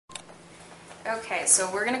Okay, so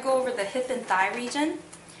we're going to go over the hip and thigh region,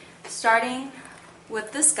 starting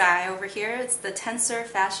with this guy over here. It's the tensor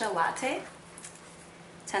fascia latae.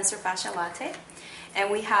 Tensor fascia latae.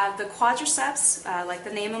 And we have the quadriceps, like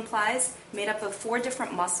the name implies, made up of 4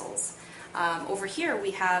 different muscles. Over here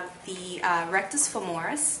we have the rectus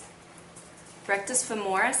femoris. Rectus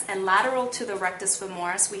femoris, and lateral to the rectus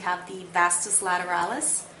femoris we have the vastus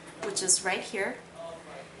lateralis, which is right here.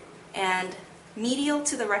 And medial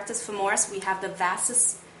to the rectus femoris we have the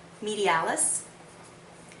vastus medialis.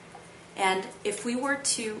 And if we were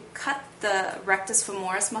to cut the rectus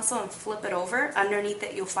femoris muscle and flip it over, underneath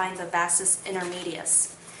it you'll find the vastus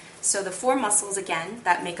intermedius. So the 4 muscles again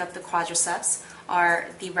that make up the quadriceps are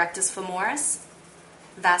the rectus femoris,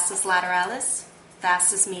 vastus lateralis,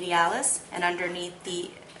 vastus medialis, and underneath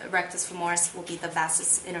the rectus femoris will be the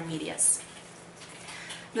vastus intermedius.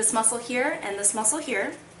 This muscle here and this muscle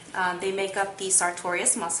here, they make up the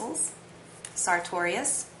sartorius muscles,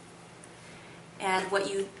 sartorius. And what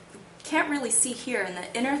you can't really see here in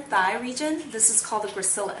the inner thigh region, this is called the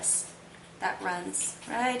gracilis. That runs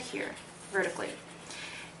right here, vertically.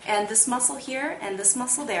 And this muscle here and this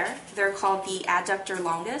muscle there, they're called the adductor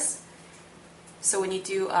longus. So when you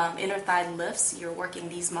do inner thigh lifts, you're working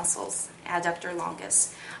these muscles, adductor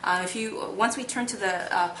longus. Once we turn to the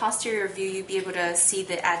posterior view, you'll be able to see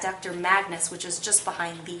the adductor magnus, which is just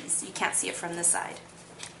behind these. You can't see it from this side.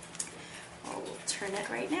 We'll turn it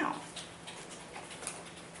right now.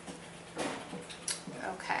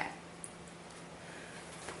 Okay.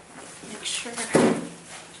 Make sure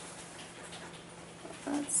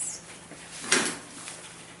that's...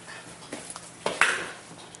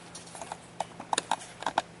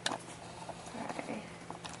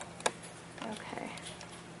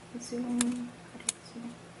 Zoom.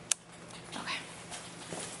 Okay.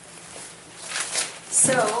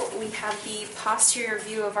 So we have the posterior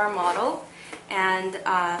view of our model, and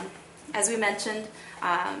as we mentioned,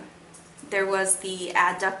 there was the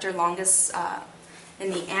adductor longus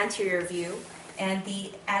in the anterior view, and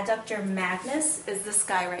the adductor magnus is this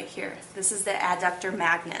guy right here. This is the adductor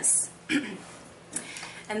magnus.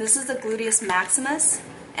 And this is the gluteus maximus.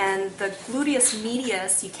 And the gluteus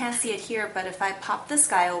medius, you can't see it here, but if I pop this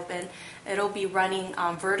guy open, it'll be running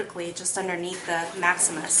vertically just underneath the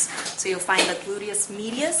maximus. So you'll find the gluteus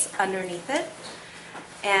medius underneath it.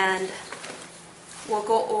 And we'll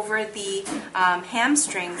go over the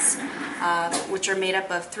hamstrings, which are made up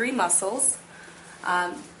of 3 muscles.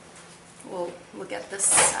 We'll look at this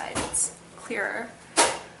side, it's clearer.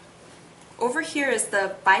 Over here is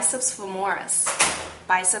the biceps femoris.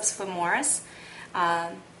 Biceps femoris.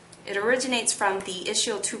 It originates from the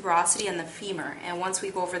ischial tuberosity and the femur, and once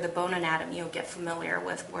we go over the bone anatomy, you'll get familiar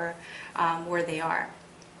with where they are.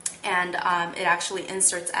 And it actually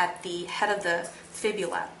inserts at the head of the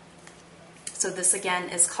fibula. So this again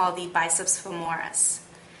is called the biceps femoris.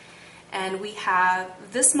 And we have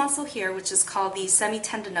this muscle here, which is called the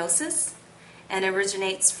semitendinosus, and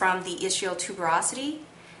originates from the ischial tuberosity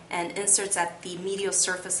and inserts at the medial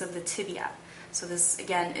surface of the tibia. So this,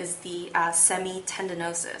 again, is the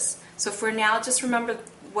semitendinosus. So for now, just remember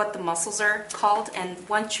what the muscles are called, and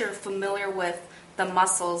once you're familiar with the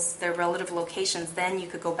muscles, their relative locations, then you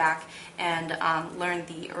could go back and learn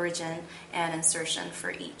the origin and insertion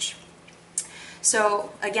for each.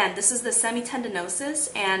 So again, this is the semitendinosus,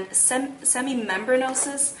 and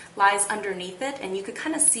semimembranosus lies underneath it, and you could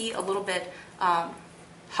kind of see a little bit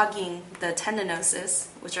hugging the tendinosus,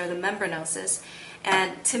 which are the membranosus.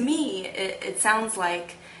 And to me, it sounds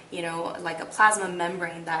like, like a plasma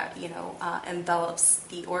membrane that, envelops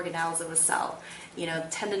the organelles of a cell.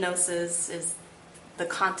 Tendinosis is the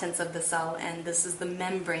contents of the cell, and this is the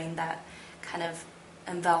membrane that kind of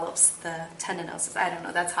envelops the tendinosis. I don't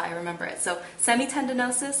know, that's how I remember it. So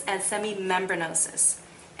semitendinosus and semimembranosus.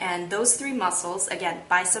 And those 3 muscles, again,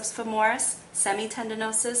 biceps femoris,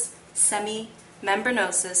 semitendinosus,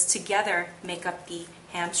 semimembranosus, together make up the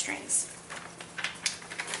hamstrings.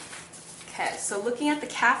 Okay, so looking at the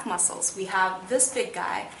calf muscles, we have this big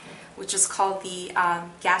guy, which is called the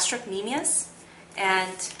gastrocnemius.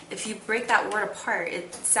 And if you break that word apart,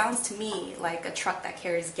 it sounds to me like a truck that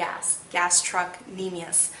carries gas,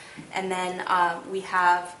 gastrocnemius. And then we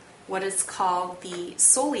have what is called the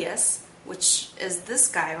soleus, which is this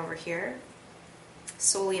guy over here.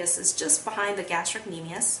 Soleus is just behind the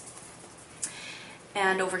gastrocnemius.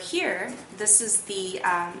 And over here, this is the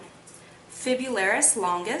fibularis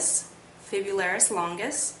longus. Fibularis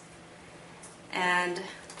longus, and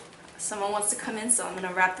someone wants to come in, so I'm going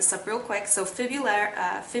to wrap this up real quick. So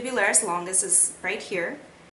fibularis longus is right here,